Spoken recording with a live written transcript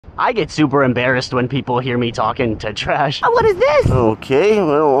I get super embarrassed when people hear me talking to trash. What is this? Okay, I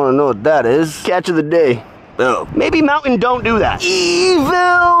don't want to know what that is. Catch of the day. Oh. Maybe Mountain don't do that.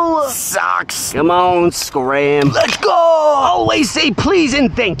 Evil socks. Come on, Scram. Let's go. Always say please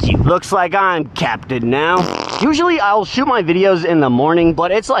and thank you. Looks like I'm captain now. Usually I'll shoot my videos in the morning,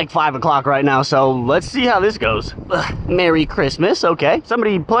 but it's like 5 o'clock right now, so let's see how this goes. Ugh, Merry Christmas, okay.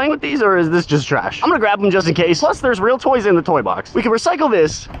 Somebody playing with these, or is this just trash? I'm gonna grab them just in case. Plus, there's real toys in the toy box. We can recycle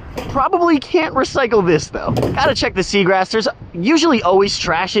this. Probably can't recycle this, though. Gotta check the seagrass. There's usually always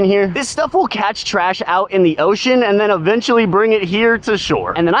trash in here. This stuff will catch trash out in the ocean and then eventually bring it here to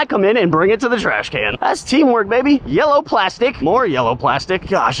shore. And then I come in and bring it to the trash can. That's teamwork, baby. Yellow plastic. More yellow plastic.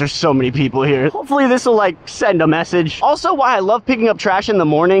 Gosh, there's so many people here. Hopefully this will, like, send a message. Also, why I love picking up trash in the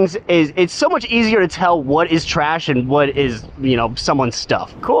mornings is it's so much easier to tell what is trash and what is, you know, someone's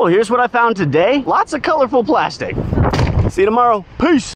stuff. Cool, here's what I found today. Lots of colorful plastic. See you tomorrow. Peace.